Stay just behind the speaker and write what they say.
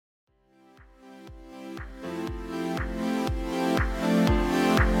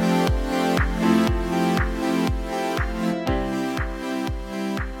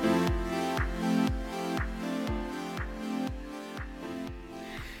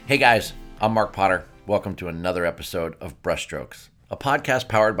Hey guys, I'm Mark Potter. Welcome to another episode of Brushstrokes, a podcast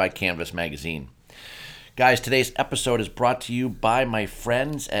powered by Canvas Magazine. Guys, today's episode is brought to you by my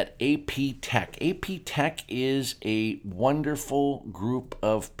friends at AP Tech. AP Tech is a wonderful group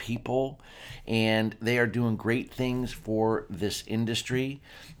of people, and they are doing great things for this industry.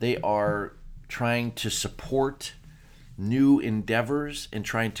 They are trying to support new endeavors and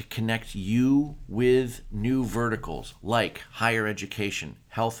trying to connect you with new verticals like higher education,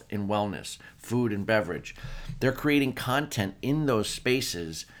 health and wellness, food and beverage. They're creating content in those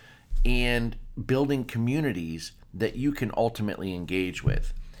spaces and building communities that you can ultimately engage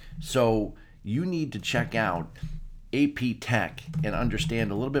with. So you need to check out AP Tech and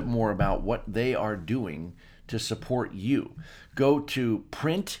understand a little bit more about what they are doing to support you. Go to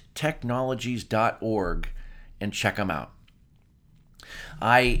printtechnologies.org and check them out.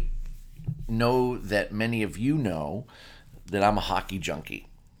 I know that many of you know that I'm a hockey junkie.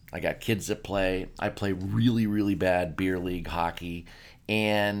 I got kids that play. I play really, really bad beer league hockey,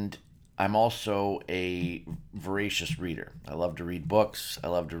 and I'm also a voracious reader. I love to read books. I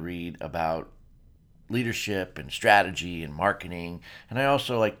love to read about leadership and strategy and marketing, and I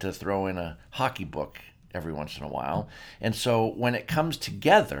also like to throw in a hockey book every once in a while. And so when it comes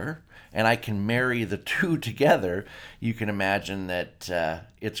together and I can marry the two together, you can imagine that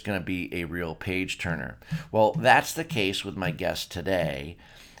it's going to be a real page turner. Well, that's the case with my guest today,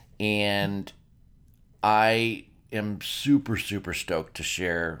 and I am super, super stoked to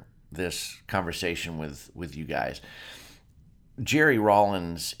share this conversation with you guys. Jerry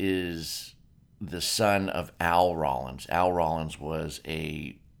Rollins is the son of Al Rollins. Al Rollins was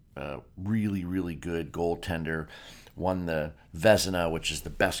a really, really good goaltender. Won the Vezina, which is the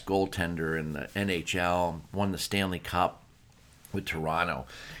best goaltender in the NHL. Won the Stanley Cup with Toronto.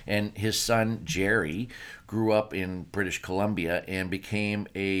 And his son, Jerry, grew up in British Columbia and became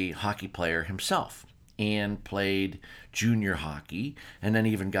a hockey player himself and played junior hockey and then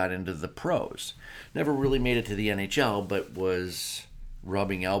even got into the pros. Never really made it to the NHL, but was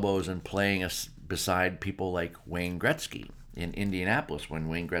rubbing elbows and playing beside people like Wayne Gretzky in Indianapolis when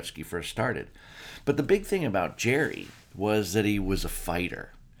Wayne Gretzky first started. But the big thing about Jerry was that he was a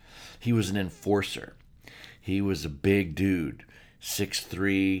fighter. He was an enforcer. He was a big dude,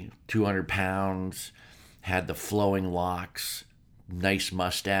 6'3", 200 pounds, had the flowing locks, nice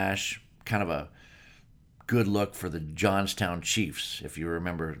mustache, kind of a good look for the Johnstown Chiefs, if you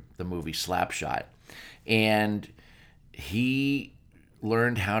remember the movie Slapshot. And he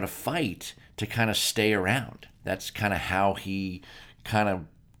learned how to fight to kind of stay around. That's kind of how he kind of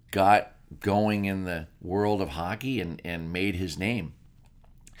got going in the world of hockey and made his name.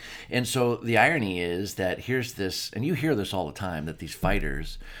 And so the irony is that here's this, and you hear this all the time, that these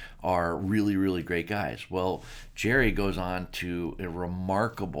fighters are really, really great guys. Well, Jerry goes on to a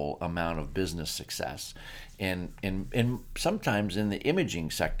remarkable amount of business success. And sometimes in the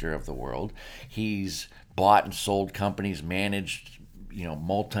imaging sector of the world, he's bought and sold companies, managed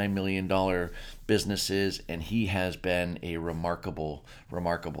multi-million-dollar businesses, and he has been a remarkable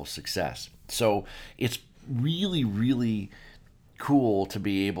success. So it's really, really cool to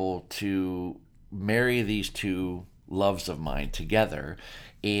be able to marry these two loves of mine together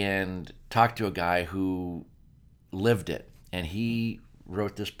and talk to a guy who lived it. And he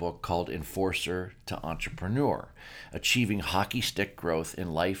wrote this book called Enforcer to Entrepreneur, Achieving Hockey Stick Growth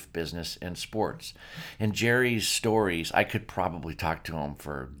in Life, Business, and Sports. And Jerry's stories, I could probably talk to him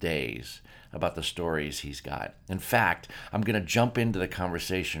for days about the stories he's got. In fact, I'm going to jump into the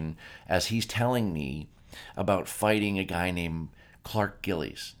conversation as he's telling me about fighting a guy named Clark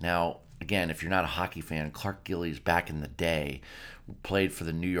Gillies. Now, again, if you're not a hockey fan, Clark Gillies back in the day played for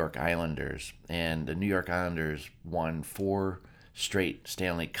the New York Islanders, and the New York Islanders won 4 straight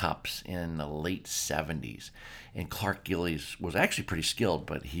Stanley Cups in the late 70s. And Clark Gillies was actually pretty skilled,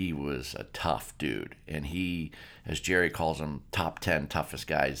 but he was a tough dude. And he, as Jerry calls him, top 10 toughest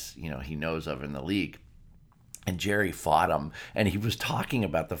guys, he knows of in the league. And Jerry fought him, and he was talking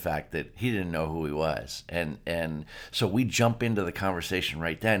about the fact that he didn't know who he was. And so we jump into the conversation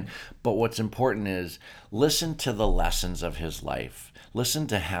right then. But what's important is listen to the lessons of his life. Listen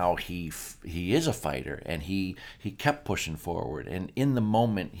to how he is a fighter, and he kept pushing forward. And in the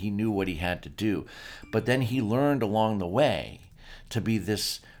moment, he knew what he had to do. But then he learned along the way to be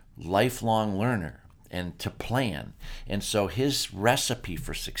this lifelong learner and to plan. And so his recipe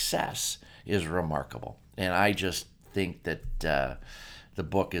for success is remarkable. And I just think that the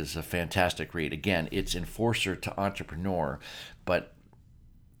book is a fantastic read. Again, it's Enforcer to Entrepreneur, but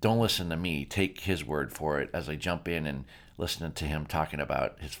don't listen to me. Take his word for it as I jump in and listen to him talking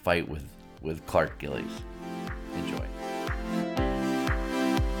about his fight with Clark Gillies. Enjoy.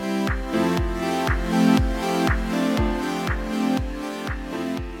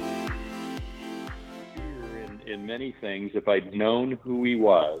 many things, if I'd known who he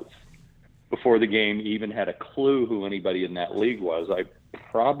was before the game even had a clue who anybody in that league was, I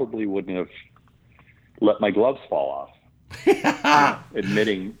probably wouldn't have let my gloves fall off.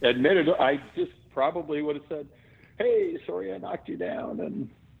 Admitted, I just probably would have said, "Hey, sorry I knocked you down," and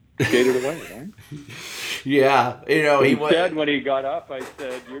skated away. Right? Yeah, Instead, when he got up, I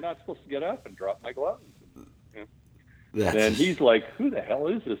said, "You're not supposed to get up," and dropped my gloves. And he's like, "Who the hell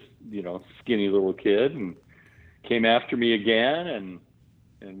is this, skinny little kid?" And came after me again,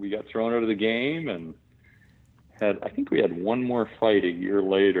 and we got thrown out of the game, and I think we had one more fight a year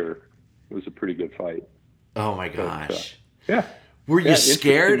later. It was a pretty good fight. Oh my gosh. Yeah. Were you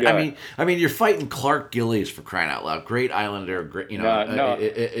scared? I mean, you're fighting Clark Gillies, for crying out loud. Great Islander, great. No,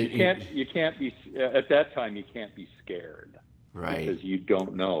 you can't be at that time. You can't be scared, right? Because you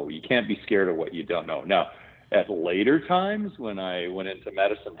don't know. You can't be scared of what you don't know. Now, at later times, when I went into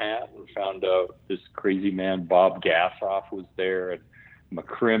Medicine Hat and found out this crazy man Bob Gassoff was there, and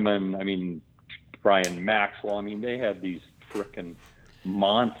McCrimmon, Brian Maxwell. They had these frickin'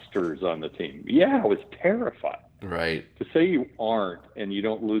 monsters on the team. Yeah, I was terrified. Right. To say you aren't and you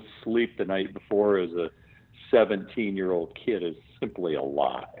don't lose sleep the night before as a 17-year-old kid is simply a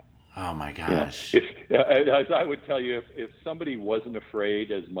lie. Oh my gosh. As I would tell you, if somebody wasn't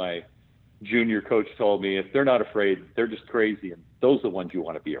afraid, as my junior coach told me, if they're not afraid, they're just crazy, and those are the ones you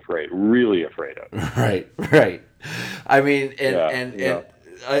want to be really afraid of. Right. I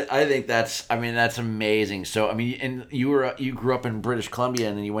think that's amazing. So and you grew up in British Columbia,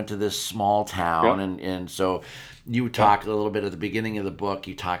 and then you went to this small town, and so you talk a little bit at the beginning of the book.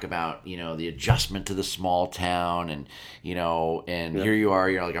 You talk about the adjustment to the small town, and here you are.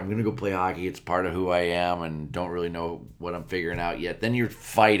 You're like, I'm going to go play hockey. It's part of who I am, and don't really know what I'm figuring out yet. Then you're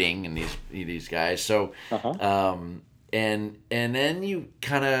fighting and these guys. So. And then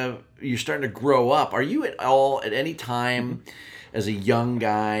you're starting to grow up. Are you at any time as a young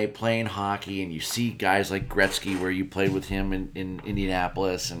guy playing hockey, and you see guys like Gretzky, where you played with him in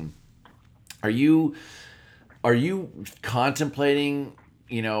Indianapolis, and are you contemplating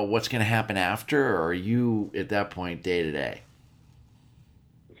what's going to happen after, or are you at that point day to day?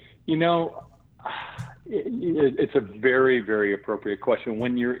 It's a very, very appropriate question.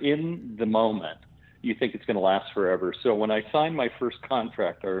 When you're in the moment, you think it's going to last forever. So when I signed my first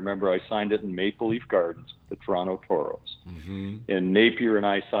contract, I remember I signed it in Maple Leaf Gardens, the Toronto Toros. Mm-hmm. And Napier and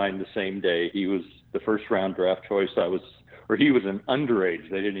I signed the same day. He was the first round draft choice. He was an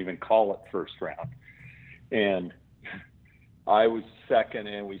underage. They didn't even call it first round. And I was second,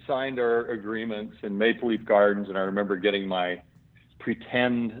 and we signed our agreements in Maple Leaf Gardens. And I remember getting my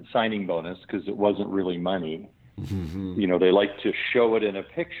pretend signing bonus, because it wasn't really money. Mm-hmm. They like to show it in a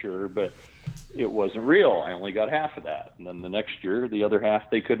picture, but it wasn't real. I only got half of that. And then the next year, the other half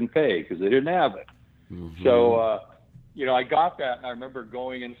they couldn't pay because they didn't have it. Mm-hmm. So, I got that. And I remember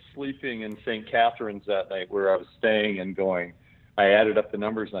going and sleeping in St. Catharines that night where I was staying, and I added up the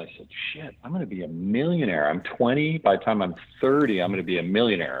numbers, and I said, shit, I'm going to be a millionaire. I'm 20. By the time I'm 30, I'm going to be a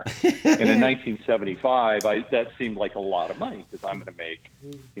millionaire. And in 1975, that seemed like a lot of money, because I'm going to make,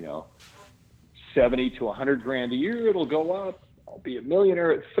 70 to 100 grand a year. It'll go up. I'll be a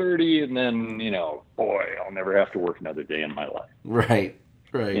millionaire at 30, and then, I'll never have to work another day in my life. Right.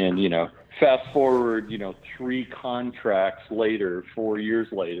 And, fast forward, 3 contracts later, 4 years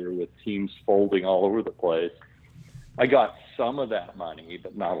later, with teams folding all over the place, I got some of that money,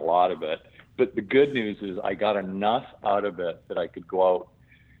 but not a lot of it. But the good news is I got enough out of it that I could go out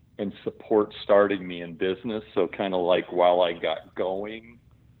and support starting me in business. So kind of like while I got going,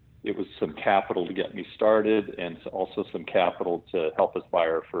 it was some capital to get me started, and also some capital to help us buy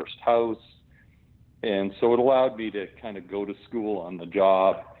our first house. And so it allowed me to kind of go to school on the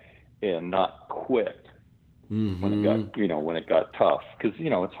job and not quit when it got tough. Because,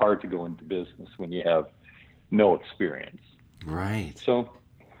 it's hard to go into business when you have no experience. Right. So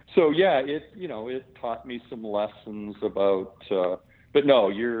yeah, it taught me some lessons about, but no,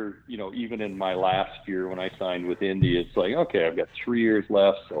 even in my last year when I signed with Indy, it's like, okay, I've got 3 years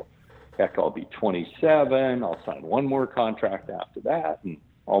left. So heck, I'll be 27. I'll sign one more contract after that, and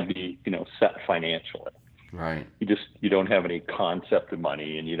I'll be, set financially. Right. You don't have any concept of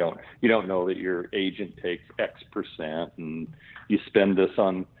money, and you don't know that your agent takes X%, and you spend this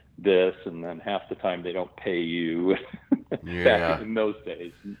on this, and then half the time they don't pay you. Yeah. Back in those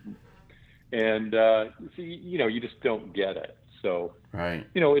days. And so you just don't get it. So right.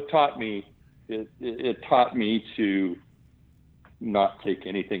 It taught me to not take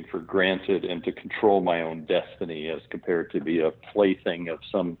anything for granted, and to control my own destiny, as compared to be a plaything of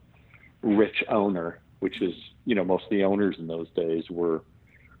some rich owner, which is, most of the owners in those days were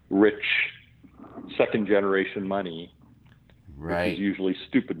rich second generation money, Right. which is usually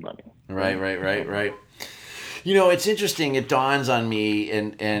stupid money. Right. You know, it's interesting. It dawns on me,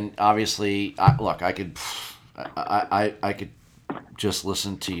 and obviously, look, I could just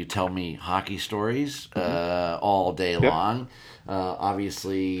listen to you tell me hockey stories all day long.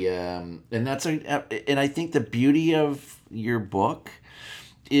 Obviously, and and I think the beauty of your book,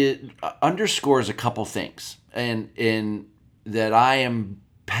 it underscores a couple things, and in that I am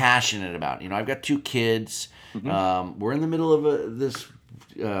passionate about. You know, I've got two kids. We're in the middle of this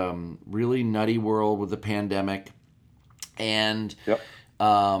really nutty world with the pandemic, and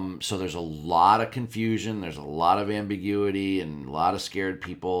so there's a lot of confusion, there's a lot of ambiguity, and a lot of scared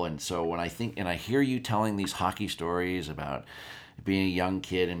people. And so when I think and I hear you telling these hockey stories about being a young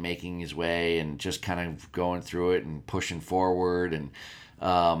kid and making his way and just kind of going through it and pushing forward, and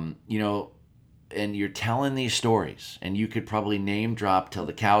you know, and you're telling these stories, and you could probably name drop till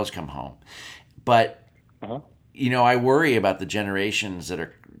the cows come home, but you know, I worry about the generations that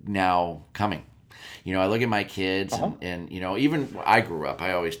are now coming. You know, I look at my kids, and you know, even I grew up.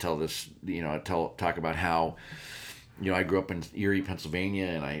 I always tell this, you know, talk about how, you know, I grew up in Erie, Pennsylvania,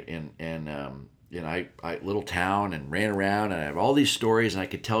 and I little town, and ran around, and I have all these stories, and I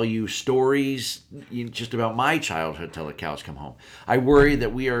could tell you stories just about my childhood till the cows come home. I worry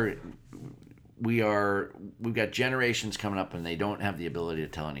that we've got generations coming up, and they don't have the ability to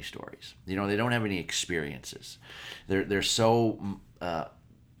tell any stories. You know, they don't have any experiences. They're so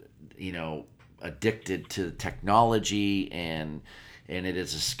you know, addicted to technology, and it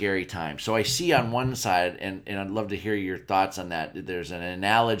is a scary time. So I see on one side, and I'd love to hear your thoughts on that. There's an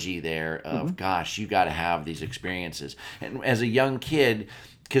analogy there of, gosh, you got to have these experiences. And as a young kid,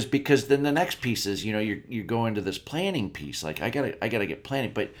 because then the next piece is, you know, you go into this planning piece. Like I gotta get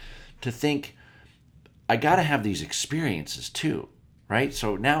planning, but to think, I gotta have these experiences too, right?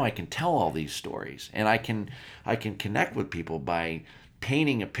 So now I can tell all these stories, and I can connect with people by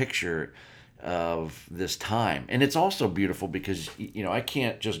painting a picture of this time. And it's also beautiful because, you know, I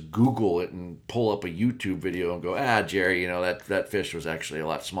can't just Google it and pull up a YouTube video and go, Jerry, you know, that fish was actually a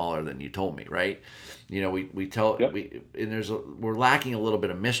lot smaller than you told me, right? You know, we tell we're lacking a little bit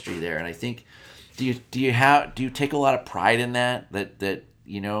of mystery there. And I think, do you take a lot of pride in that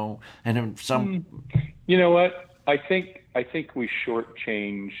you know, and in some, you know what, I think we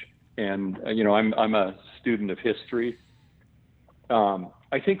shortchange, and you know, I'm a student of history.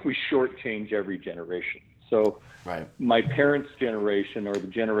 I think we shortchange every generation. So my parents' generation, or the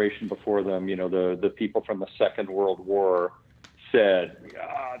generation before them, you know, the people from the Second World War, said,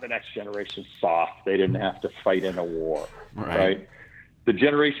 the next generation's soft. They didn't have to fight in a war, right? The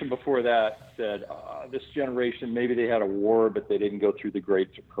generation before that said, this generation, maybe they had a war, but they didn't go through the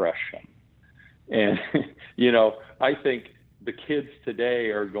Great Depression. And, you know, I think the kids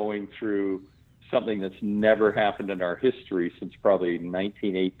today are going through something that's never happened in our history since probably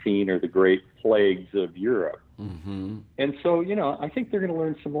 1918, or the Great Plagues of Europe. And so, you know, I think they're going to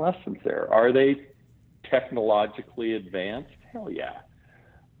learn some lessons there. Are they technologically advanced? Hell yeah.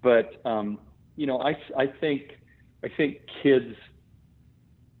 But, you know, I think kids,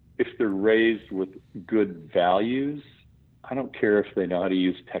 if they're raised with good values, I don't care if they know how to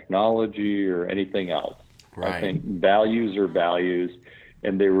use technology or anything else. I think values are values.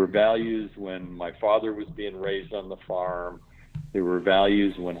 And they were values when my father was being raised on the farm. There were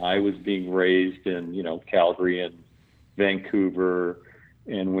values when I was being raised in, you know, Calgary and Vancouver,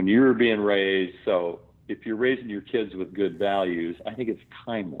 and when you were being raised. So if you're raising your kids with good values, I think it's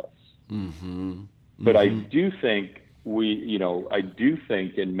timeless. But I do think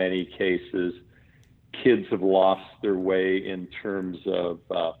in many cases, kids have lost their way in terms of,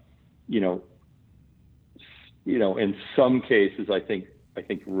 in some cases, I think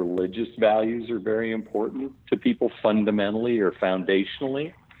religious values are very important to people fundamentally or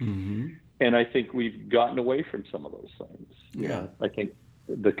foundationally. And I think we've gotten away from some of those things. Yeah. I think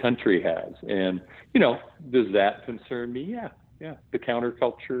the country has. And, you know, does that concern me? Yeah. The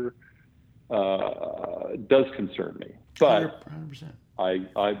counterculture does concern me. But 100%.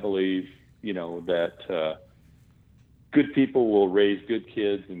 I believe, you know, that good people will raise good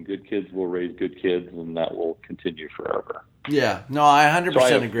kids, and good kids will raise good kids, and that will continue forever. Yeah, no, I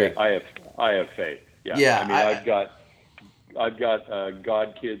 100% agree. I have faith. Yeah. I mean, I've got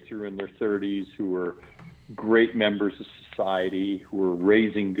god kids who are in their 30s who are great members of society, who are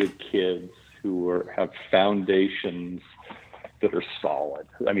raising good kids, who have foundations that are solid.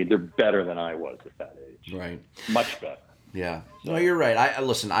 I mean, they're better than I was at that age. Right. Much better. Yeah. No, you're right.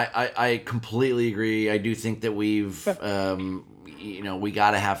 I completely agree. I do think that we've, we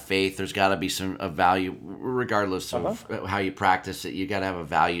got to have faith. There's got to be a value, regardless of how you practice it. You got to have a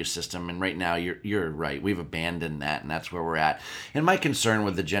value system. And right now, you're right. We've abandoned that, and that's where we're at. And my concern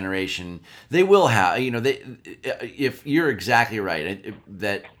with the generation, they will have, if you're exactly right,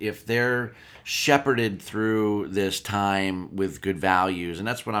 that if they're shepherded through this time with good values, and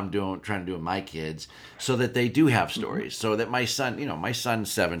that's what I'm trying to do with my kids, so that they do have stories. So that my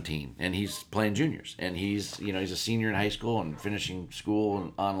son's 17 and he's playing juniors, and he's a senior in high school and finishing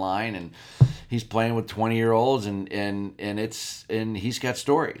school online, and he's playing with 20-year-olds, and he's got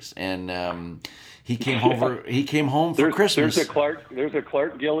stories. And he came home for Christmas. There's a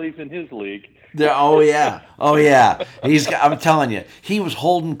Clark Gillies in his league. Oh yeah. I'm telling you, he was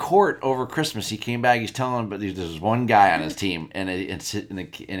holding court over Christmas. He came back. He's telling, but there's one guy on his team, and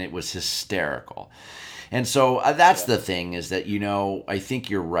it was hysterical. And so that's the thing, is that I think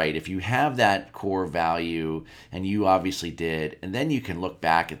you're right. If you have that core value, and you obviously did, and then you can look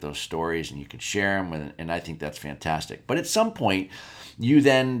back at those stories and you can share them, and I think that's fantastic. But at some point, you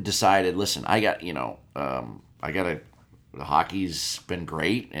then decided, listen, I got to. The hockey's been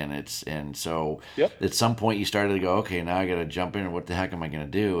great, and so at some point you started to go, okay, now I got to jump in, and what the heck am I going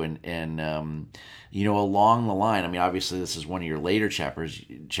to do? And along the line, I mean, obviously this is one of your later chapters.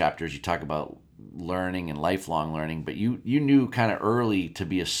 You talk about learning and lifelong learning, but you knew kind of early to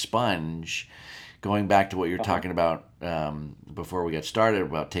be a sponge. Going back to what you're talking about before we got started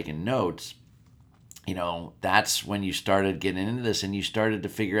about taking notes, that's when you started getting into this, and you started to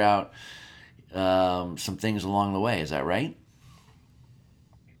figure out some things along the way. Is that right?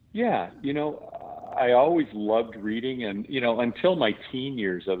 Yeah. I always loved reading, and, until my teen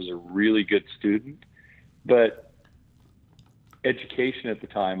years, I was a really good student, but education at the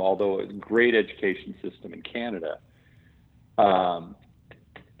time, although a great education system in Canada,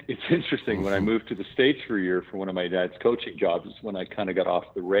 it's interesting. When I moved to the States for a year for one of my dad's coaching jobs is when I kind of got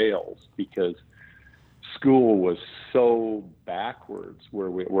off the rails, because school was so backwards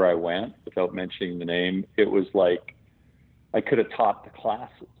where I went, without mentioning the name. It was like I could have taught the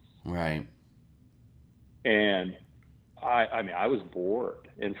classes. Right. And I was bored.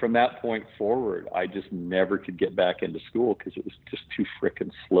 And from that point forward, I just never could get back into school because it was just too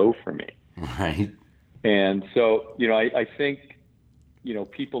frickin' slow for me. Right. And so, I think,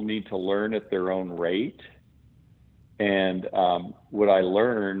 people need to learn at their own rate. And what I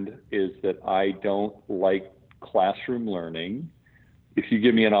learned is that I don't like classroom learning. If you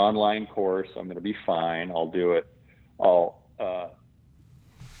give me an online course, I'm going to be fine. I'll do it. I'll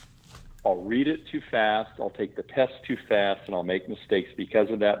read it too fast. I'll take the test too fast, and I'll make mistakes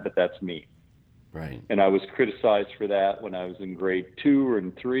because of that. But that's me. Right. And I was criticized for that when I was in grade 2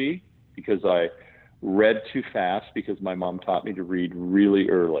 and 3 because I read too fast, because my mom taught me to read really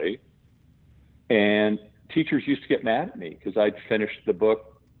early. And teachers used to get mad at me because I'd finish the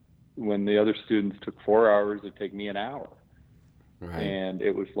book when the other students took 4 hours. It'd take me an hour. Right. And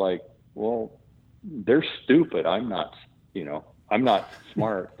it was like, well, they're stupid. I'm not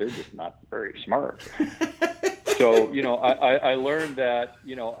smart. They're just not very smart. So, I learned that,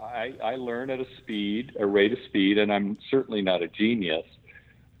 I learn at a rate of speed, and I'm certainly not a genius,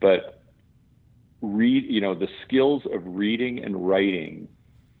 but the skills of reading and writing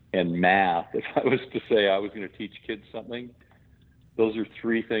and math, if I was to say I was going to teach kids something, those are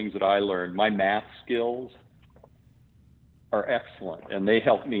 3 things that I learned. My math skills are excellent, and they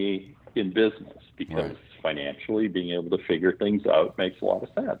help me in business because financially being able to figure things out makes a lot of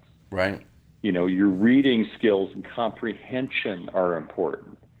sense. Right. Your reading skills and comprehension are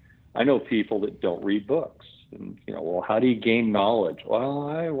important. I know people that don't read books, and, well, how do you gain knowledge? Well,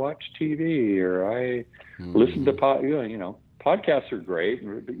 I watch TV, or I listen to podcasts are great,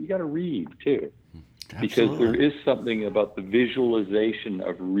 but you got to read too. Absolutely. Because there is something about the visualization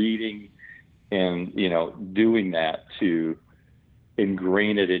of reading and, doing that to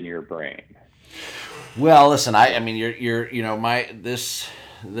ingrain it in your brain. Well, listen, I mean, you're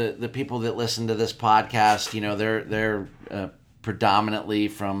the people that listen to this podcast, they're predominantly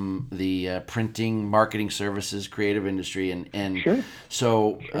from the printing, marketing services, creative industry, and Sure.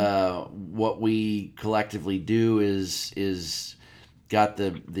 So what we collectively do is got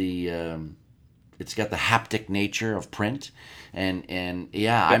it's got the haptic nature of print, and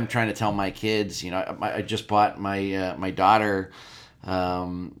yeah, I'm trying to tell my kids, I just bought my daughter.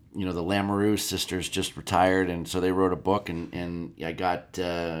 The Lamoureux sisters just retired, and so they wrote a book, and I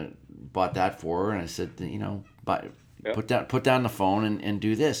bought that for her, and I said, put down the phone and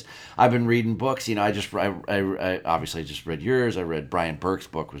do this. I've been reading books. I obviously just read yours. I read Brian Burke's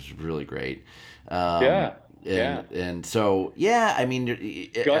book, was really great. And so I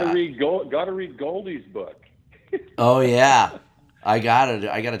mean, gotta read Goldie's book. Oh yeah. I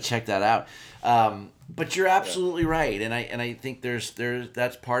gotta check that out. But you're absolutely right, and I think there's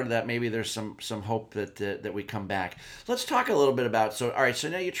that's part of that. Maybe there's some hope that we come back. Let's talk a little bit about. So all right, so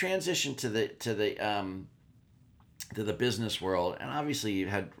now you transition to the business world, and obviously you've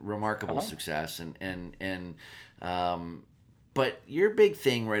had remarkable success, but your big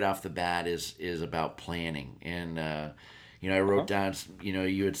thing right off the bat is about planning, and I wrote down,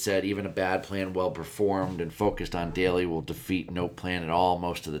 you had said even a bad plan well performed and focused on daily will defeat no plan at all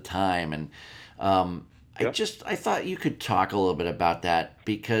most of the time, and I thought you could talk a little bit about that,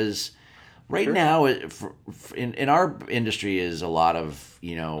 because right now in our industry is a lot of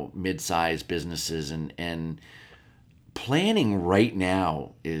mid-sized businesses, and planning right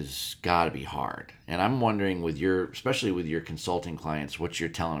now is got to be hard. And I'm wondering, especially with your consulting clients, what you're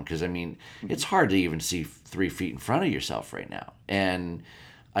telling them, because I mean, it's hard to even see 3 feet in front of yourself right now. And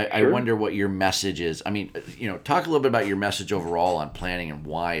I wonder what your message is. I mean, talk a little bit about your message overall on planning and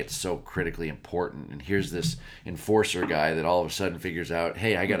why it's so critically important. And here's this enforcer guy that all of a sudden figures out,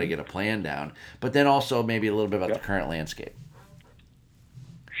 hey, I got to get a plan down. But then also maybe a little bit about the current landscape.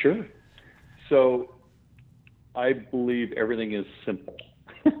 Sure. So I believe everything is simple.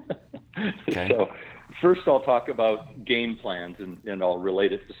 Okay. So first I'll talk about game plans, and I'll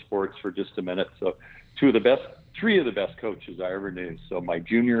relate it to sports for just a minute. So three of the best coaches I ever knew. So my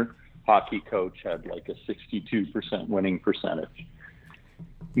junior hockey coach had like a 62% winning percentage.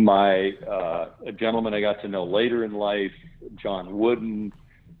 A gentleman I got to know later in life, John Wooden,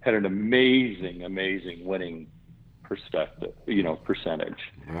 had an amazing winning percentage.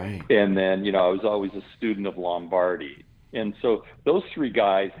 Right. And then, I was always a student of Lombardi. And so those 3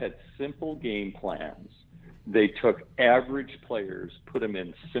 guys had simple game plans. They took average players, put them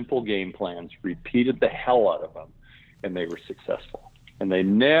in simple game plans, repeated the hell out of them, and they were successful. And they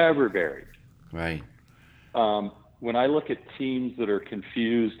never varied. Right. When I look at teams that are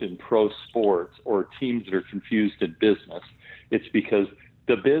confused in pro sports or teams that are confused in business, it's because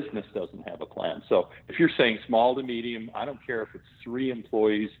the business doesn't have a plan. So if you're saying small to medium, I don't care if it's 3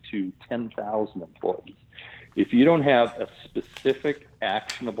 employees to 10,000 employees. If you don't have a specific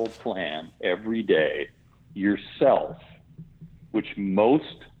actionable plan every day yourself, which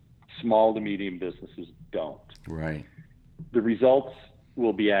most small to medium businesses don't, right, the results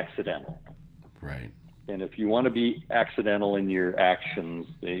will be accidental. Right. And if you want to be accidental in your actions,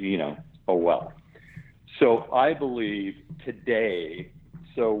 oh well. So I believe today,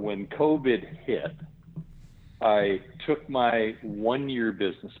 so when COVID hit, I took my 1-year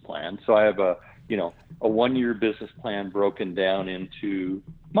business plan. So I have a 1-year business plan broken down into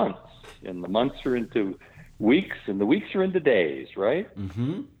months, and the months are into weeks, and the weeks are into days, right?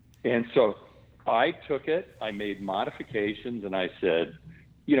 Mm-hmm. And so I took it, I made modifications, and I said,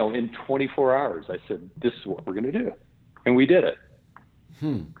 in 24 hours, I said, this is what we're going to do. And we did it.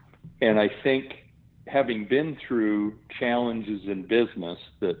 And I think, having been through challenges in business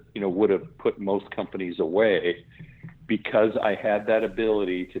that, would have put most companies away, because I had that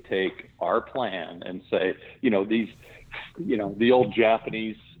ability to take our plan and say, the old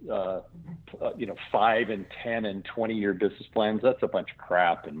Japanese, 5 and 10 and 20-year business plans, that's a bunch of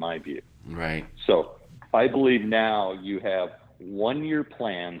crap in my view. Right. So I believe now you have 1-year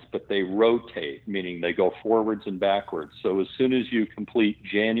plans, but they rotate, meaning they go forwards and backwards. So as soon as you complete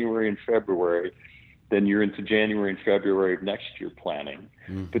January and February, then you're into January and February of next year planning.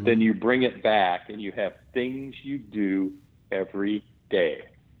 Mm-hmm. But then you bring it back and you have things you do every day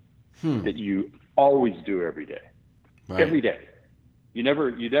that you always do every day. Right. Every day. You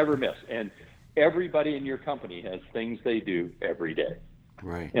never miss. And everybody in your company has things they do every day.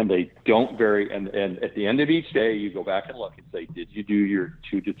 Right. And they don't vary. And at the end of each day, you go back and look and say, did you do your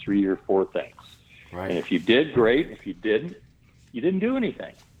 2 to 3 or 4 things? Right. And if you did, great. If you didn't, you didn't do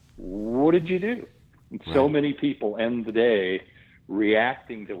anything. What did you do? And so many people end the day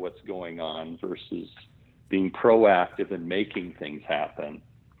reacting to what's going on versus being proactive and making things happen.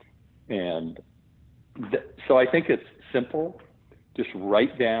 And so I think it's simple. Just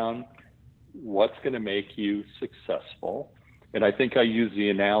write down what's going to make you successful. And I think I use the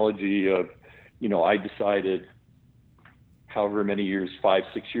analogy of, I decided however many years, 5,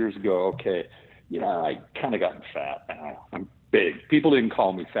 6 years ago, okay, I kind of gotten fat now. I'm big. People didn't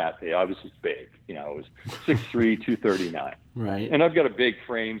call me fat. I was just big. I was 6'3", 239. Right. And I've got a big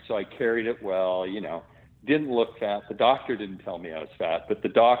frame, so I carried it well, didn't look fat. The doctor didn't tell me I was fat, but the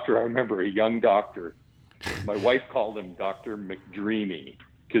doctor, I remember a young doctor, my wife called him Dr. McDreamy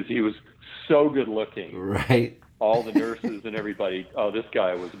because he was so good looking. Right. All the nurses and everybody, this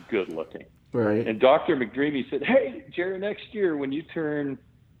guy was good looking. Right. And Dr. McDreamy said, hey, Jerry, next year when you turn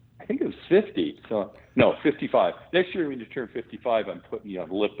I think it was 50. So no, 55. Next year when you turn 55, I'm putting you on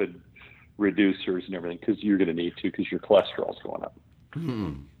lipid reducers and everything because you're going to need to because your cholesterol's going up.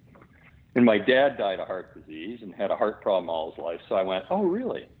 And my dad died of heart disease and had a heart problem all his life. So I went, oh,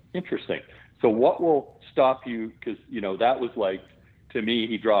 really? Interesting. So what will stop you? Because, that was like, to me,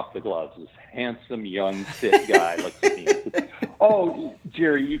 he dropped the gloves. This handsome, young, fit guy. Oh,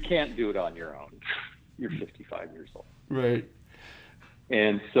 Jerry, you can't do it on your own. You're 55 years old. Right.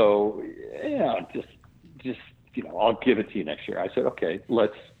 And so, just I'll give it to you next year. I said, okay,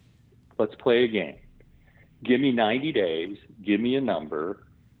 let's play a game. Give me 90 days. Give me a number.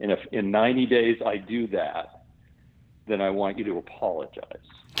 And if in 90 days I do that, then I want you to apologize.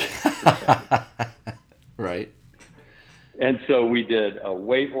 Right. And so we did a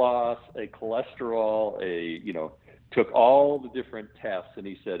weight loss, a cholesterol, took all the different tests. And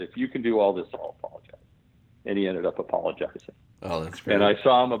he said, if you can do all this, I'll apologize. And he ended up apologizing. Oh, that's great. And I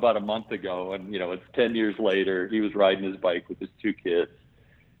saw him about a month ago, and, it's 10 years later. He was riding his bike with his 2 kids.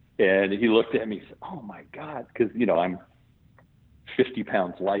 And he looked at me and said, oh, my God, because, I'm 50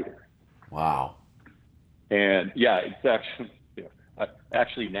 pounds lighter. Wow. And, yeah, it's actually, I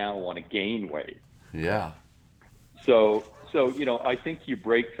actually now want to gain weight. Yeah. So I think you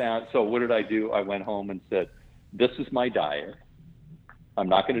break down. So what did I do? I went home and said, this is my diet. I'm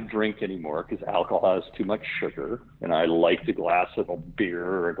not going to drink anymore because alcohol has too much sugar, and I liked a glass of a beer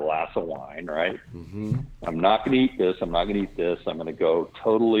or a glass of wine, right? Mm-hmm. I'm not going to eat this. I'm not going to eat this. I'm going to go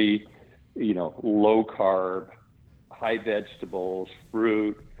totally, low carb, high vegetables,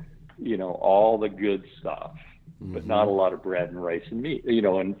 fruit, all the good stuff, but not a lot of bread and rice and meat,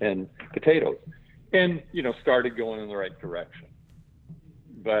 and potatoes. And, started going in the right direction.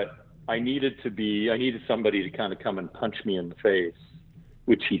 But I needed somebody to kind of come and punch me in the face,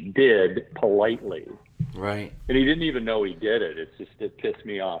 which he did politely. Right. And he didn't even know he did it. It pissed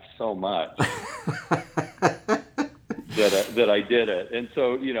me off so much that I did it. And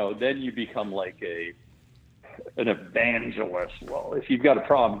so, then you become like an evangelist. Well, if you've got a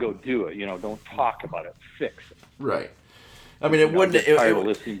problem, go do it. Don't talk about it, fix it. Right. I mean, it wouldn't. I'm tired of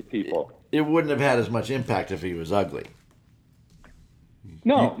listening to people. It wouldn't have had as much impact if he was ugly.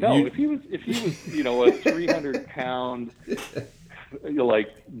 No. If he was, a 300-pound,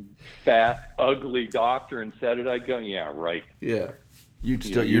 fat, ugly doctor and said it, I'd go, yeah, right. Yeah. You're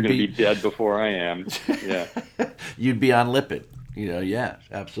going to be dead before I am. Yeah. You'd be on lipid. Yeah,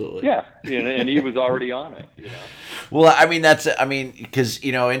 absolutely. Yeah, and he was already on it. Well, because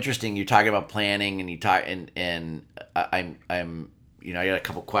interesting. You're talking about planning, and I'm I got a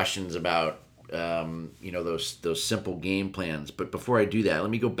couple questions about those simple game plans. But before I do that, let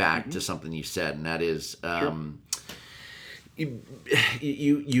me go back to something you said, and that is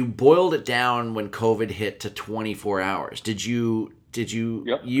you boiled it down when COVID hit to 24 hours. Did you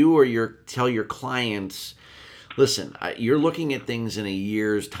Yep. you or tell your clients, listen, you're looking at things in a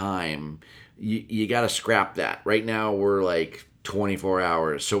year's time. You got to scrap that. Right now we're like 24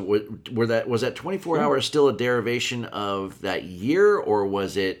 hours. So was that 24 hours still a derivation of that year, or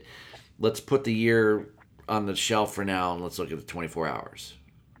was it, let's put the year on the shelf for now and let's look at the 24 hours?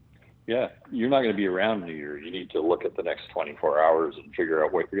 Yeah, you're not going to be around in a year. You need to look at the next 24 hours and figure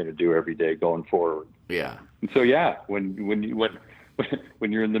out what you're going to do every day going forward. Yeah. And so when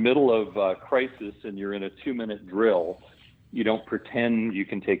you're in the middle of crisis and you're in a 2-minute drill, you don't pretend you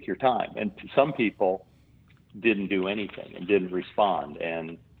can take your time. And some people didn't do anything and didn't respond,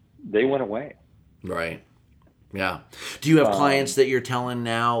 and they went away. Right. Yeah. Do you have clients that you're telling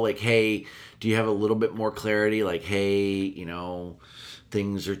now, like, hey, do you have a little bit more clarity? Like, hey,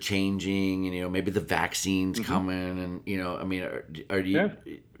 things are changing, and maybe the vaccine's coming, and are you?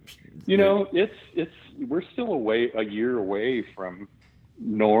 Yeah. We're still a year away from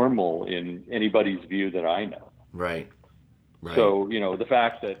normal in anybody's view that I know. Right. So the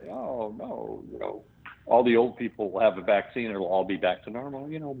fact that all the old people will have a vaccine, it'll all be back to normal.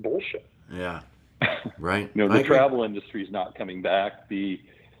 Bullshit. Yeah. Right. The travel industry is not coming back. The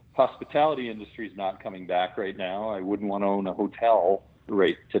hospitality industry is not coming back right now. I wouldn't want to own a hotel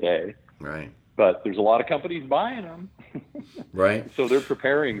right today. Right. But there's a lot of companies buying them. Right. So they're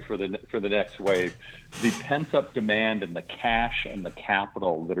preparing for the next wave. The pent-up demand and the cash and the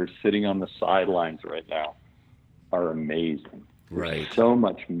capital that are sitting on the sidelines right now are amazing. Right. There's so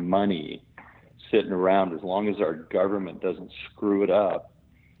much money sitting around. As long as our government doesn't screw it up,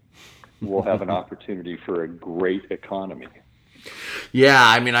 we'll have an opportunity for a great economy.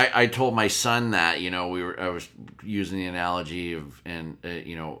 Yeah, I told my son that, I was using the analogy of, and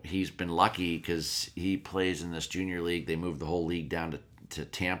he's been lucky because he plays in this junior league. They moved the whole league down to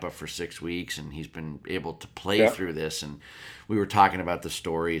Tampa for 6 weeks, and he's been able to play through this. And we were talking about the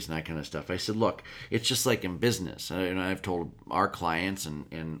stories and that kind of stuff. I said, look, it's just like in business. And I've told our clients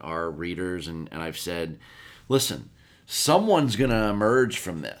and our readers, and I've said, listen, someone's going to emerge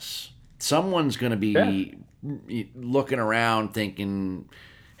from this. Someone's going to be looking around thinking,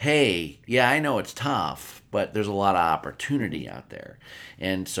 hey, yeah, I know it's tough, but there's a lot of opportunity out there.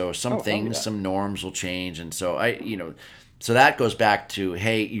 And so some some norms will change. And so so that goes back to,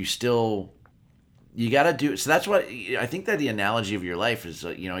 hey, you got to do. So that's what I think, that the analogy of your life is,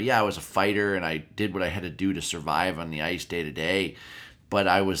 I was a fighter and I did what I had to do to survive on the ice day to day. But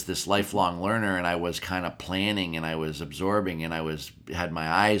I was this lifelong learner, and I was kind of planning, and I was absorbing, and had my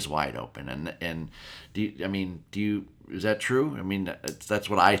eyes wide open. And is that true? I mean, that's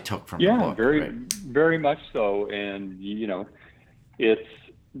what I took from the book. Yeah, right? very much so. And it's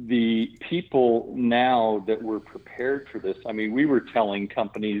the people now that were prepared for this. I mean, we were telling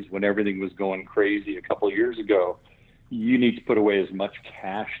companies when everything was going crazy a couple of years ago, you need to put away as much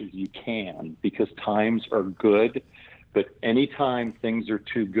cash as you can, because times are good. But anytime things are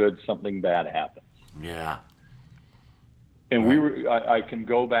too good, something bad happens. Yeah. And I can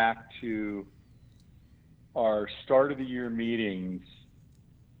go back to our start of the year meetings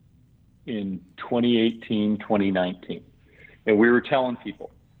in 2018, 2019. And we were telling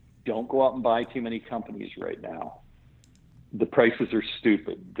people, don't go out and buy too many companies right now. The prices are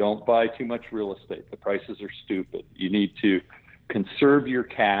stupid. Don't buy too much real estate. The prices are stupid. You need to conserve your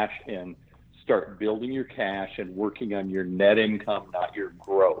cash and start building your cash and working on your net income, not your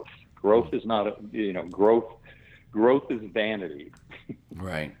growth. Growth is not growth is vanity.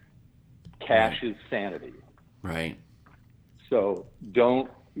 Right. Cash is sanity. Right. So don't,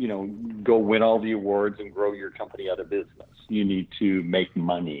 go win all the awards and grow your company out of business. You need to make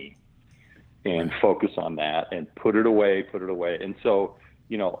money and focus on that and put it away. And so,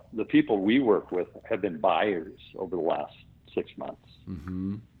 the people we work with have been buyers over the last 6 months.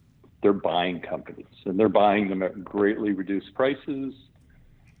 Mm-hmm. They're buying companies, and they're buying them at greatly reduced prices.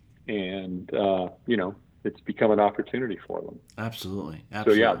 And, it's become an opportunity for them. Absolutely.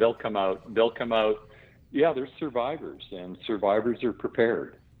 So yeah, they'll come out. Yeah, they're survivors, and survivors are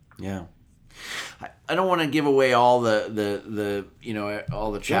prepared. Yeah. I don't want to give away all the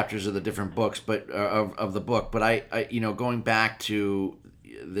all the chapters of the different books, but of the book. But I going back to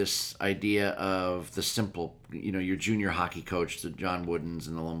this idea of the simple, your junior hockey coach, the John Woodens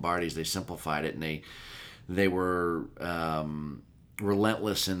and the Lombardis, they simplified it, and they were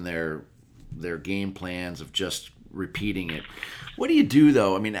relentless in their game plans of just repeating it. What do you do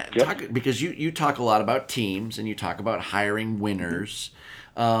though? I mean, because you talk a lot about teams, and you talk about hiring winners.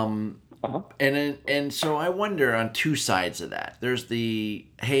 And so I wonder, on two sides of that. There's the,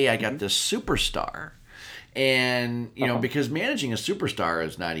 hey, I got this superstar, and because managing a superstar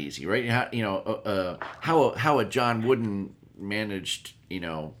is not easy, right? How a John Wooden managed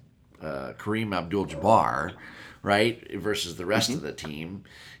Kareem Abdul-Jabbar, right, versus the rest of the team.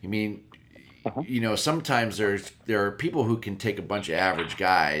 I mean, sometimes there are people who can take a bunch of average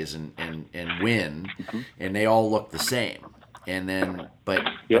guys and win, and they all look the same. And then, but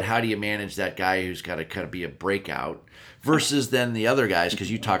how do you manage that guy who's got to kind of be a breakout versus then the other guys? Because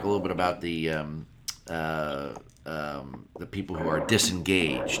you talk a little bit about the people who are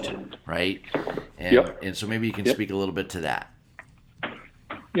disengaged, right? And so maybe you can speak a little bit to that.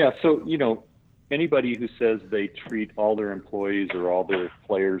 Yeah. So anybody who says they treat all their employees or all their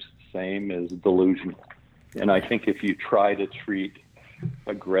players the same is delusional. And I think if you try to treat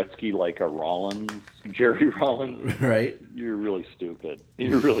a Gretzky like a Rollins, Jerry Rollins, right, you're really stupid.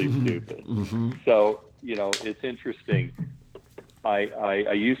 You're really stupid. Mm-hmm. So, it's interesting.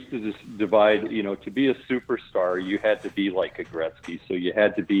 I used to just divide, to be a superstar, you had to be like a Gretzky. So you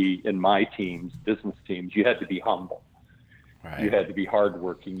had to be, in my teams, business teams, you had to be humble. Right. You had to be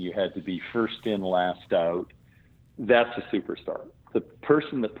hardworking. You had to be first in, last out. That's a superstar. The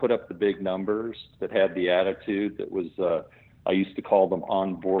person that put up the big numbers, that had the attitude, that was, I used to call them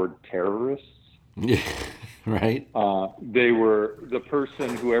on-board terrorists. Yeah, right. They were the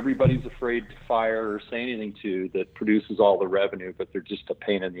person who everybody's afraid to fire or say anything to, that produces all the revenue, but they're just a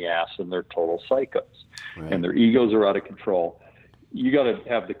pain in the ass and they're total psychos. Right. And their egos are out of control. You got to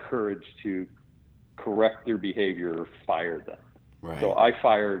have the courage to correct their behavior or fire them. Right. So I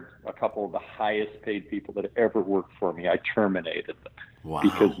fired a couple of the highest paid people that ever worked for me. I terminated them. Wow.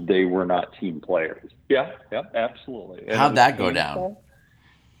 Because they were not team players. Yeah, absolutely. And how'd that go down?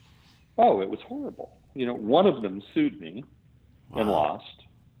 Oh, it was horrible. One of them sued me and lost.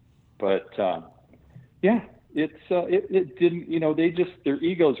 But it didn't. They just, their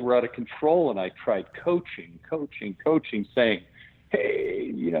egos were out of control, and I tried coaching, saying,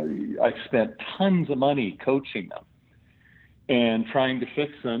 hey, I spent tons of money coaching them and trying to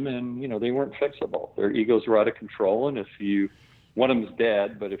fix them, and they weren't fixable. Their egos were out of control, and one of them's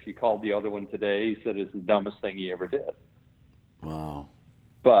dead, but if you called the other one today, he said it's the dumbest thing he ever did. Wow.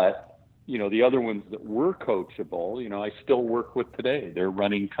 But the other ones that were coachable, I still work with today. They're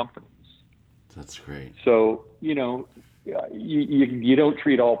running companies. That's great. So you don't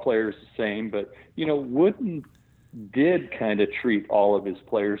treat all players the same, but Wooden did kind of treat all of his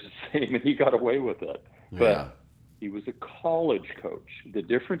players the same, and he got away with it. But he was a college coach. The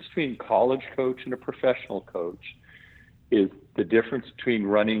difference between college coach and a professional coach is the difference between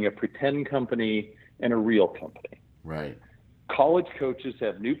running a pretend company and a real company. Right. College coaches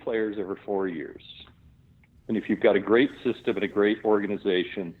have new players every 4 years. And if you've got a great system and a great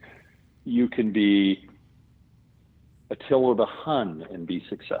organization, you can be Attila the Hun and be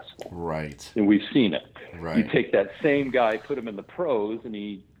successful. Right. And we've seen it. Right. You take that same guy, put him in the pros, and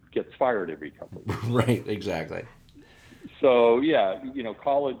he gets fired every couple of years. Right, exactly. So,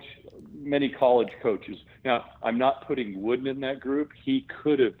 many college coaches. Now, I'm not putting Wooden in that group. He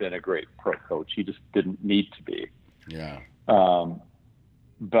could have been a great pro coach. He just didn't need to be. Yeah.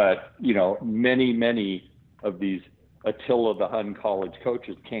 But, many of these Attila the Hun college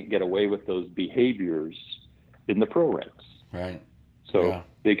coaches can't get away with those behaviors in the pro ranks. Right. So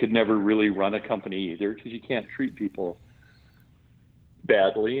they could never really run a company either, because you can't treat people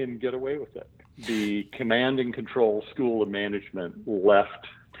badly and get away with it. The command and control school of management left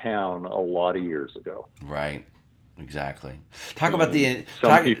town a lot of years ago. Right. Exactly.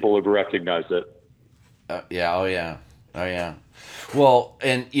 Some people have recognized it. Yeah. Oh, yeah. Oh, yeah. Well,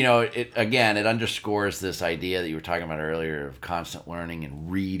 and, it underscores this idea that you were talking about earlier of constant learning and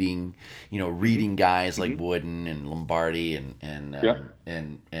reading, reading guys like Wooden and Lombardi and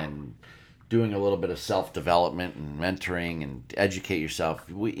doing a little bit of self-development and mentoring and educate yourself.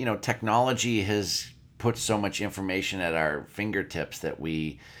 Technology has put so much information at our fingertips that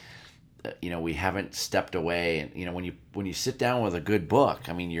we haven't stepped away. And, when you sit down with a good book,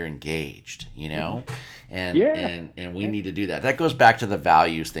 you're engaged, and we need to do that. That goes back to the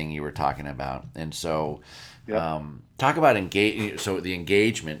values thing you were talking about. And so, talk about engage. So the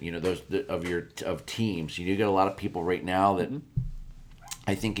engagement, of teams, you got a lot of people right now that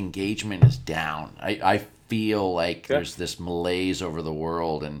I think engagement is down. I feel like there's this malaise over the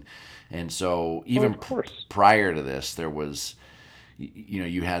world. And so even prior to this, there was,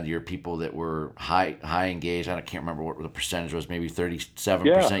 you had your people that were high engaged. I can't remember what the percentage was. Maybe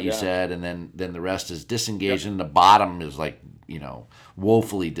 37% you said, and then the rest is disengaged, and the bottom is like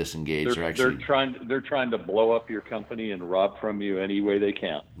woefully disengaged. They're trying to blow up your company and rob from you any way they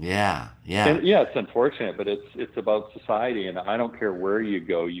can. Yeah. And it's unfortunate, but it's about society, and I don't care where you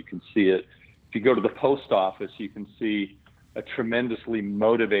go, you can see it. If you go to the post office, you can see a tremendously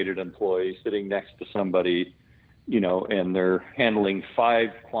motivated employee sitting next to somebody, and they're handling 5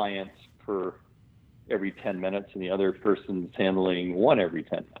 clients per every 10 minutes, and the other person's handling 1 every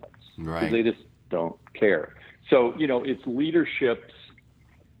 10 minutes. Right. They just don't care. So, it's leadership's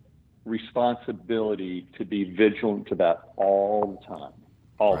responsibility to be vigilant to that all the time,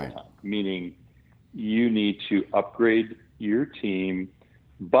 the time. Meaning you need to upgrade your team,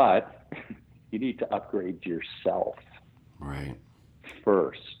 but you need to upgrade yourself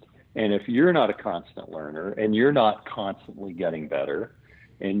first. And if you're not a constant learner and you're not constantly getting better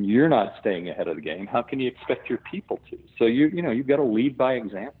and you're not staying ahead of the game, how can you expect your people to? So you've got to lead by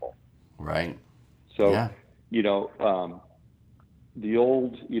example. Right. So, the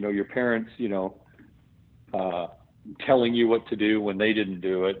old, your parents, telling you what to do when they didn't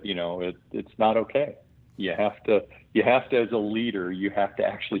do it, it's not okay. You have to, as a leader, you have to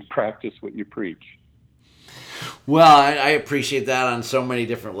actually practice what you preach. Well, I appreciate that on so many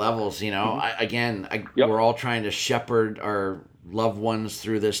different levels. We're all trying to shepherd our loved ones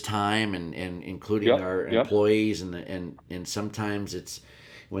through this time, and including our employees, and sometimes it's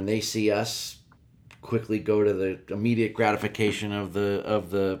when they see us quickly go to the immediate gratification of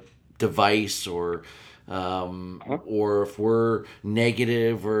the device, or if we're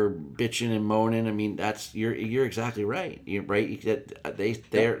negative or bitching and moaning. That's you're exactly right. You're right.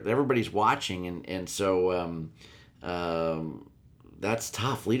 Everybody's watching, and so that's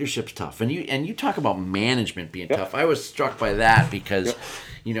tough. Leadership's tough, and you talk about management being tough. I was struck by that because,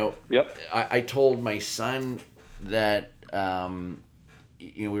 I told my son that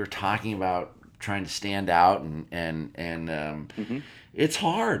we were talking about trying to stand out, and it's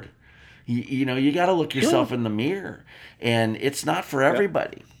hard. You got to look yourself in the mirror, and it's not for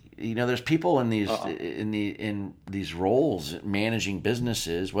everybody. There's people in these in these roles managing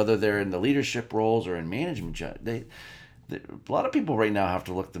businesses, whether they're in the leadership roles or in management. a lot of people right now have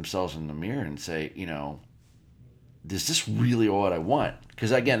to look themselves in the mirror and say, is this really what I want?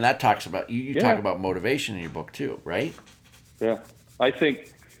 Because again, that talks about you talk about motivation in your book too, right? Yeah, I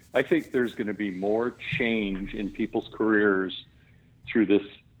think there's going to be more change in people's careers through this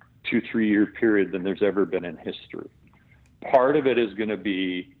 2-3 year period than there's ever been in history. Part of it is going to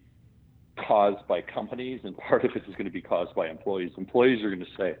be caused by companies, and part of it is going to be caused by employees. Employees are going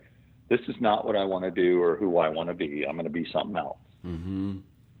to say, this is not what I want to do or who I want to be. I'm going to be something else. Mm-hmm.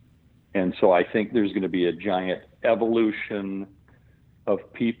 And so I think there's going to be a giant evolution of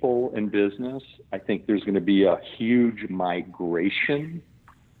people in business. I think there's going to be a huge migration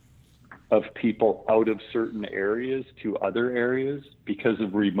of people out of certain areas to other areas because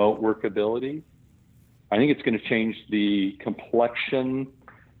of remote workability. I think it's going to change the complexion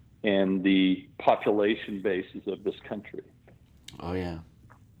and the population bases of this country. Oh yeah.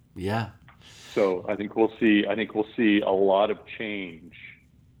 Yeah. So I think we'll see a lot of change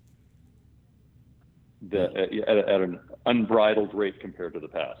at an unbridled rate compared to the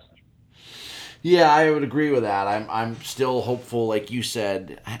past. Yeah, I would agree with that. I'm still hopeful, like you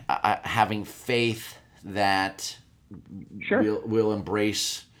said, having faith that we'll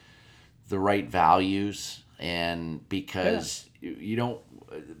embrace the right values, and because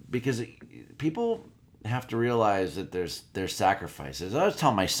because people have to realize that there's sacrifices. I was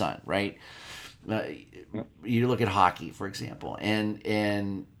telling my son, right? You look at hockey, for example,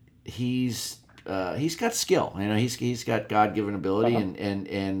 and he's got skill. He's got God-given ability,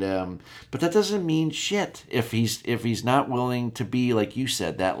 but that doesn't mean shit if he's not willing to be, like you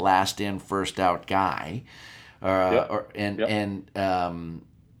said, that last in first out guy,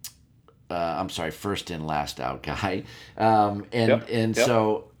 I'm sorry, first in last out guy,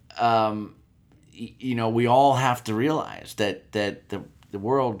 So we all have to realize that the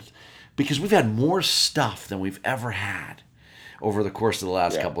world, because we've had more stuff than we've ever had over the course of the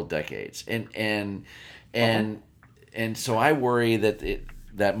last couple of decades, and so I worry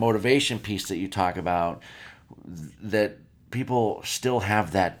that motivation piece that you talk about, that people still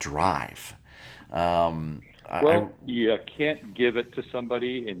have that drive. You can't give it to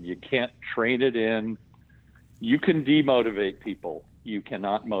somebody, and you can't train it in. You can demotivate people. You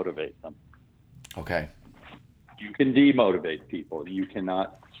cannot motivate them. Okay. You can demotivate people. You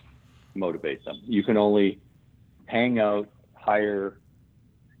cannot motivate them. You can only hang out, hire,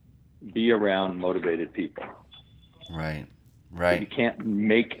 be around motivated people. Right. But you can't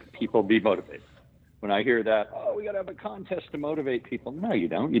make people be motivated. When I hear that, we got to have a contest to motivate people. No, you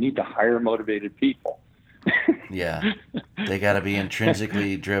don't. You need to hire motivated people. Yeah. They got to be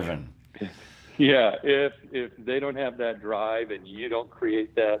intrinsically driven. Yeah. If they don't have that drive and you don't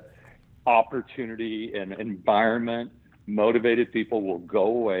create that opportunity and environment, motivated people will go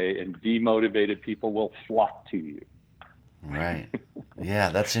away and demotivated people will flock to you. Right. Yeah,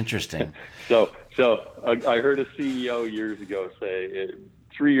 that's interesting. So I heard a CEO years ago say,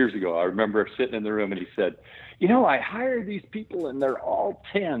 3 years ago, I remember sitting in the room, and he said, I hire these people and they're all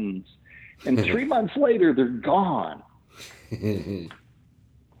 10s, and 3 months later they're gone. And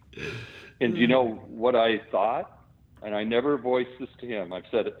you know what I thought? And I never voiced this to him. I've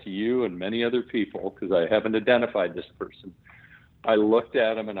said it to you and many other people because I haven't identified this person. I looked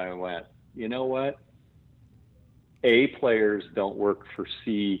at him and I went, you know what? A players don't work for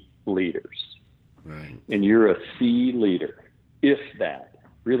C leaders. Right. And you're a C leader. If that.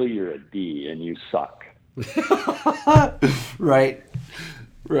 Really, you're a D and you suck. Right.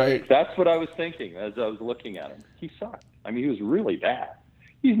 That's what I was thinking as I was looking at him. He sucked. I mean, he was really bad.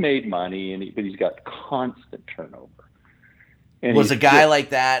 He's made money, but he's got constant turnover. And was a guy like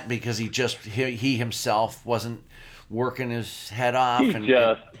that because he himself wasn't working his head off?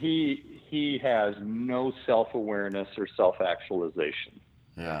 He has no self-awareness or self-actualization.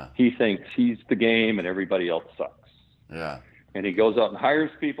 Yeah. He thinks he's the game and everybody else sucks. Yeah. And he goes out and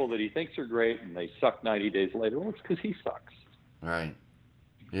hires people that he thinks are great, and they suck 90 days later. Well, it's because he sucks. Right.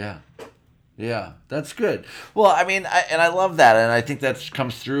 Yeah. Yeah, that's good. Well, I mean, I love that, and I think that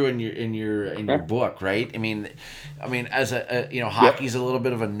comes through in your book, right? I mean, as hockey's a little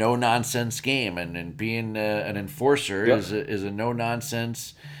bit of a no nonsense game, and being an enforcer is a no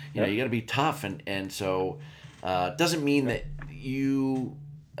nonsense. You got to be tough, and so it doesn't mean that you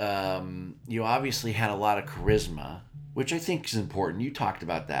obviously had a lot of charisma, which I think is important. You talked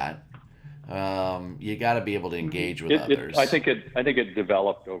about that. You got to be able to engage with others. I think it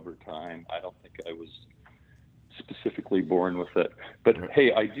developed over time. I don't think I was specifically born with it. But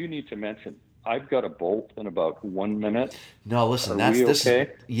hey, I do need to mention I've got a bolt in about 1 minute. No, listen, Are we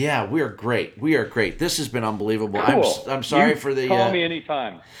okay? Yeah, we are great. We are great. This has been unbelievable. Cool. I'm sorry You for the call me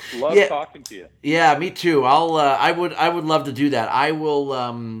anytime. Love yeah, talking to you. yeah, me too. I would love to do that.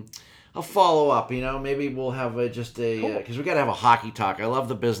 I'll follow up. Maybe we'll have just a Cool. because we got to have a hockey talk. I love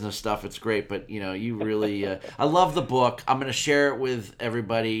the business stuff; it's great. But you really, I love the book. I'm going to share it with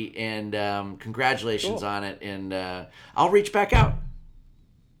everybody, and congratulations Cool. on it. And I'll reach back out.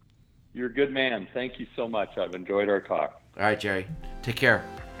 You're a good man. Thank you so much. I've enjoyed our talk. All right, Jerry. Take care.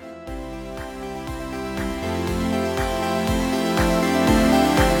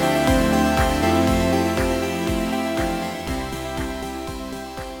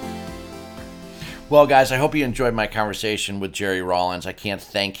 Well, guys, I hope you enjoyed my conversation with Jerry Rollins. I can't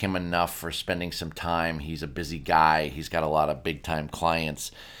thank him enough for spending some time. He's a busy guy. He's got a lot of big-time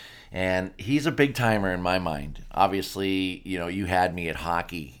clients. And he's a big-timer in my mind. Obviously, you had me at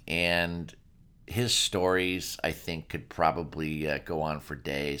hockey. And his stories, I think, could probably go on for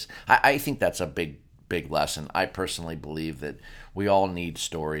days. I think that's a big lesson. I personally believe that we all need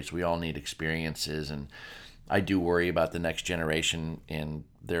stories. We all need experiences. And I do worry about the next generation and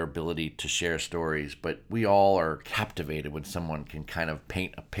their ability to share stories, but we all are captivated when someone can kind of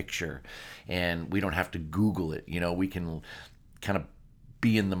paint a picture and we don't have to Google it. We can kind of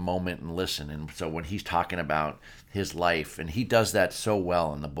be in the moment and listen. And so when he's talking about his life, and he does that so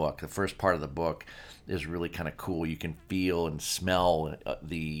well in the book, the first part of the book is really kind of cool. You can feel and smell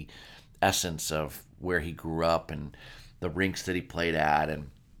the essence of where he grew up and the rinks that he played at, and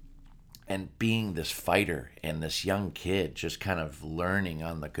being this fighter and this young kid just kind of learning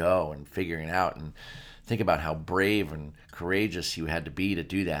on the go and figuring it out. And think about how brave and courageous you had to be to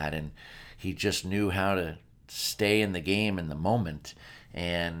do that. And he just knew how to stay in the game in the moment.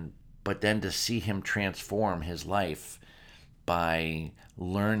 But then to see him transform his life by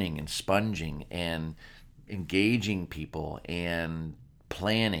learning and sponging and engaging people and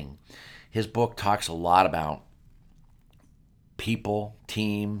planning. His book talks a lot about people,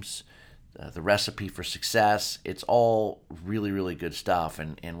 teams, the recipe for success. It's all really, really good stuff,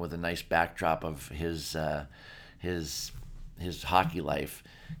 and with a nice backdrop of his hockey life,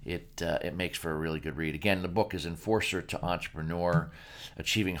 it makes for a really good read. Again, the book is Enforcer to Entrepreneur: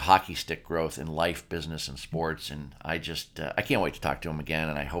 Achieving Hockey Stick Growth in Life, Business, and Sports. And I can't wait to talk to him again,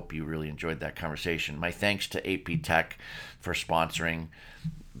 and I hope you really enjoyed that conversation. My thanks to AP Tech for sponsoring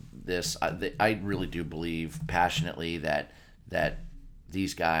this. I really do believe passionately that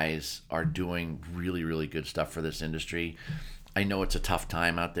these guys are doing really, really good stuff for this industry. I know it's a tough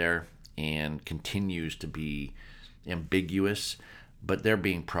time out there and continues to be ambiguous, but they're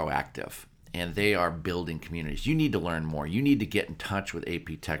being proactive and they are building communities. You need to learn more. You need to get in touch with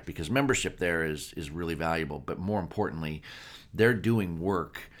AP Tech because membership there is really valuable. But more importantly, they're doing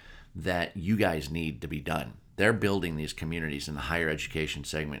work that you guys need to be done. They're building these communities in the higher education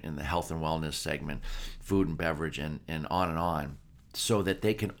segment, in the health and wellness segment, food and beverage, and on, so that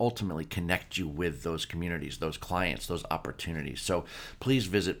they can ultimately connect you with those communities, those clients, those opportunities. So please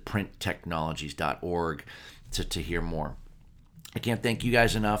visit printtechnologies.org to hear more. I can't thank you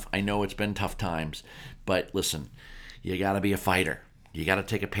guys enough. I know it's been tough times, but listen, you got to be a fighter. You got to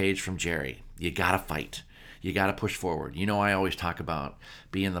take a page from Jerry. You got to fight. You got to push forward. I always talk about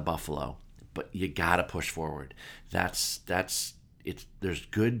being the buffalo, but you got to push forward. That's it's. There's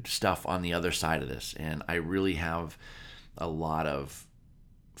good stuff on the other side of this, and I really have a lot of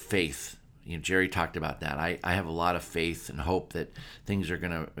faith. Jerry talked about that. I have a lot of faith and hope that things are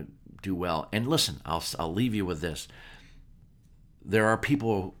going to do well. And listen, I'll leave you with this. There are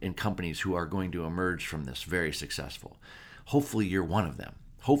people in companies who are going to emerge from this very successful. Hopefully you're one of them.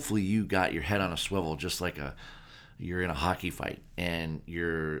 Hopefully you got your head on a swivel just like you're in a hockey fight and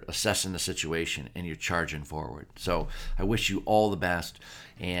you're assessing the situation and you're charging forward. So I wish you all the best,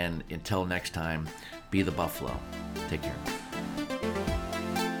 and until next time, be the buffalo. Take care.